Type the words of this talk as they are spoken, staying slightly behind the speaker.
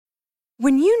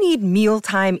When you need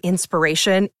mealtime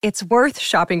inspiration, it's worth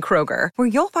shopping Kroger, where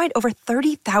you'll find over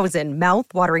 30,000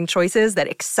 mouth-watering choices that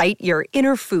excite your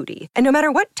inner foodie. And no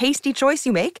matter what tasty choice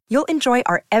you make, you'll enjoy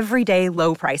our everyday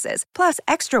low prices, plus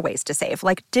extra ways to save,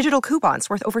 like digital coupons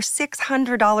worth over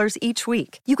 $600 each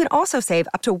week. You can also save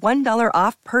up to $1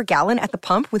 off per gallon at the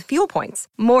pump with fuel points.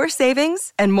 More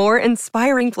savings and more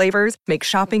inspiring flavors make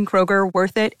shopping Kroger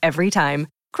worth it every time.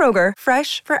 Kroger,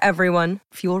 fresh for everyone.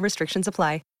 Fuel restrictions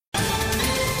apply.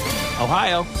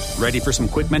 Ohio, ready for some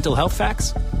quick mental health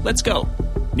facts? Let's go.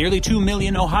 Nearly 2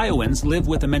 million Ohioans live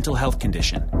with a mental health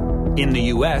condition. In the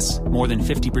U.S., more than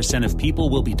 50% of people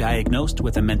will be diagnosed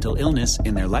with a mental illness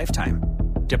in their lifetime.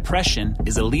 Depression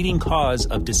is a leading cause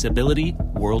of disability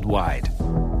worldwide.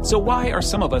 So why are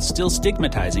some of us still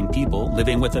stigmatizing people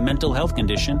living with a mental health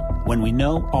condition when we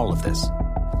know all of this?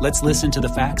 Let's listen to the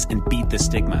facts and beat the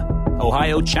stigma.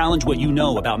 Ohio, challenge what you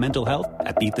know about mental health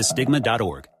at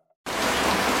beatthestigma.org.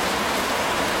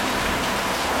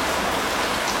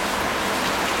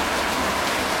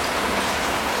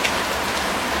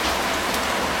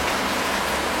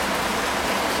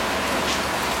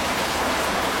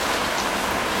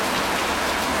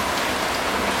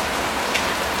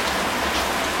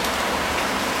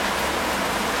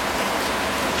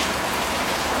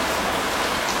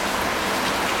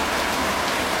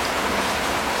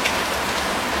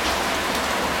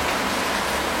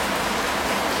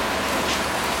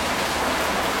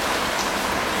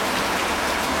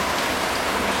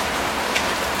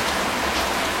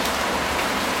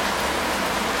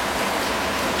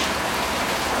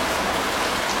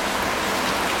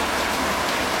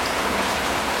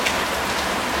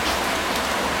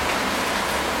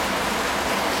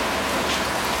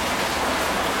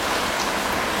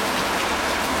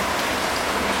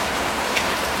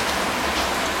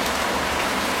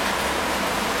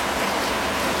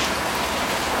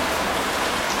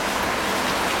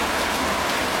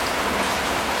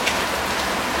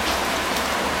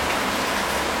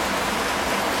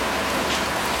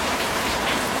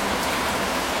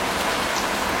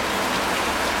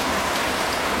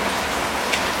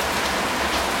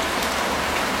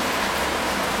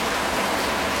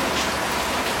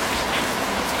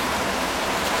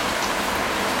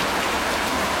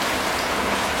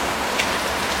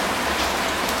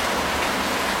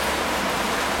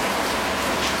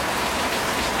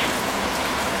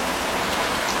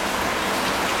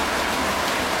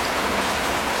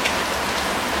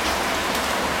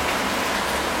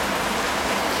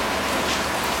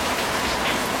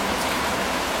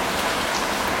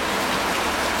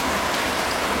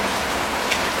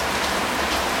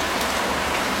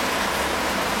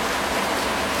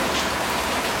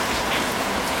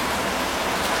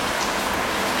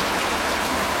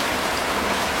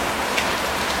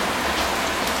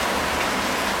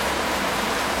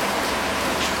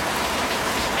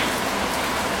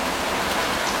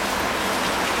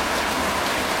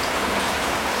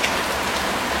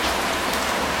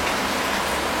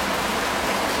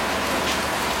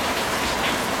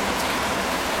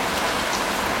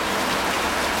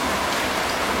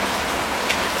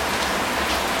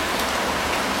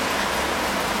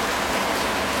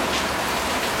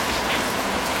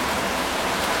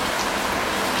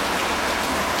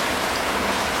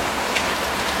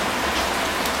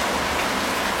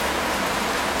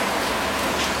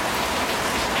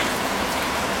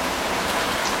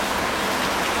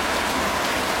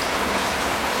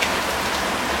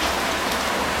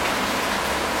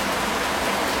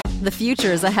 The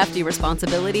future is a hefty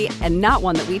responsibility and not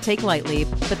one that we take lightly.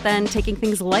 But then taking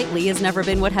things lightly has never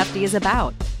been what Hefty is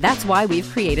about. That's why we've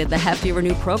created the Hefty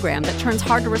Renew program that turns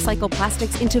hard-to-recycle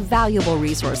plastics into valuable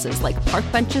resources like park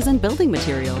benches and building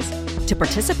materials. To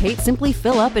participate, simply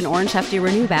fill up an orange Hefty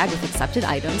Renew bag with accepted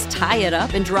items, tie it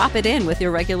up, and drop it in with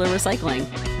your regular recycling.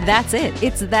 That's it.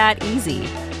 It's that easy.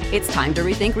 It's time to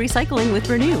rethink recycling with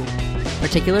Renew.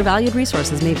 Particular valued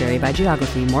resources may vary by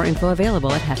geography. More info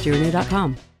available at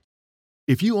heftyrenew.com.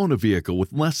 If you own a vehicle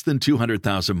with less than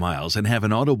 200,000 miles and have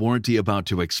an auto warranty about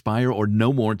to expire or no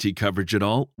warranty coverage at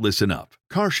all, listen up.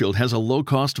 CarShield has a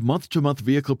low-cost month-to-month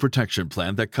vehicle protection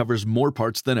plan that covers more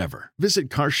parts than ever. Visit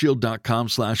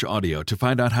carshield.com/audio to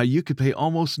find out how you could pay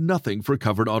almost nothing for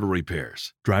covered auto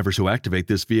repairs. Drivers who activate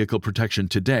this vehicle protection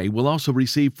today will also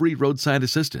receive free roadside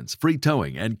assistance, free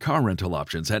towing, and car rental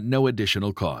options at no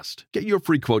additional cost. Get your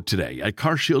free quote today at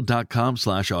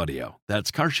carshield.com/audio.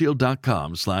 That's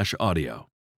carshield.com/audio.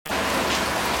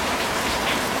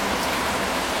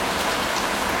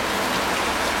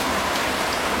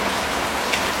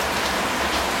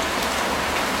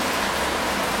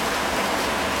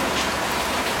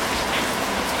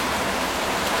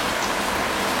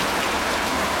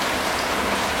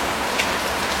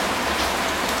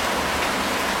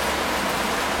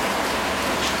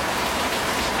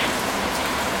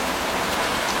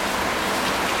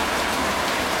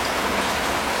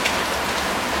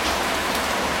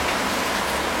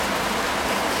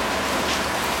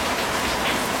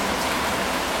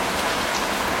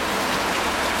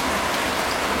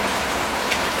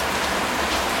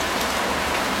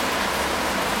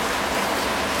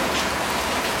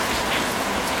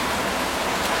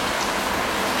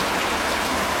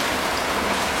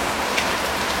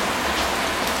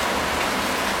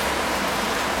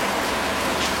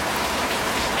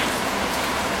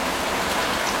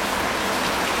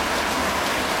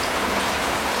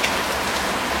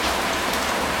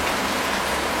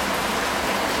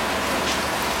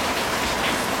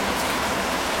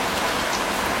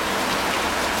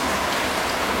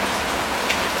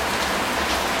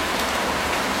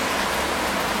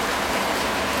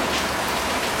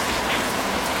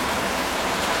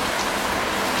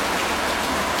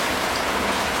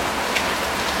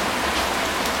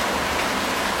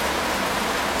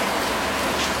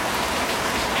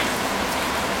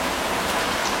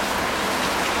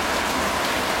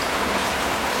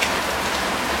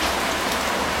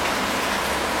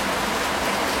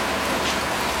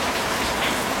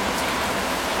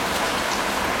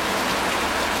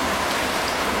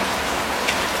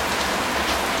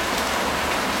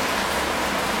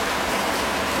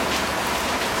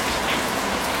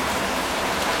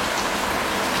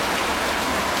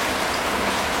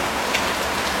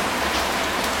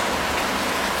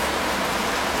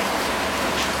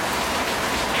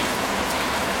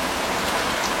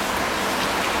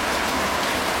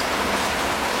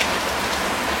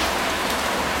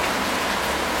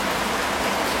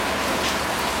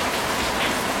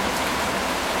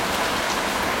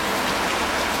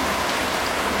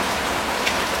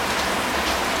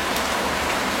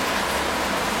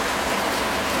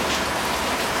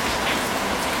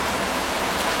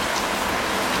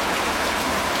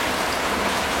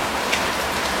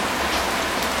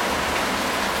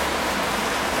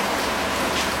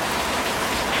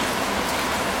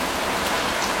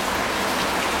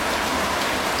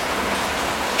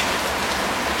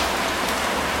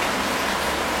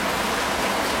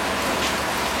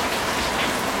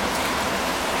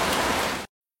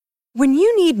 When you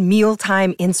need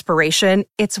mealtime inspiration,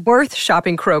 it's worth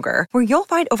shopping Kroger, where you'll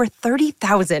find over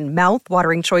 30,000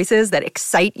 mouth-watering choices that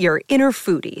excite your inner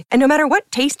foodie. And no matter what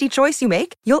tasty choice you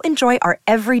make, you'll enjoy our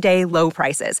everyday low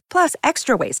prices, plus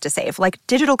extra ways to save, like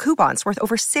digital coupons worth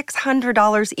over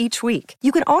 $600 each week.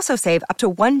 You can also save up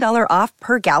to $1 off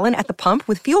per gallon at the pump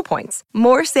with fuel points.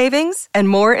 More savings and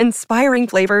more inspiring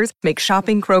flavors make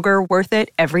shopping Kroger worth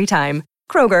it every time.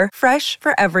 Kroger, fresh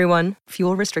for everyone.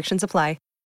 Fuel restrictions apply.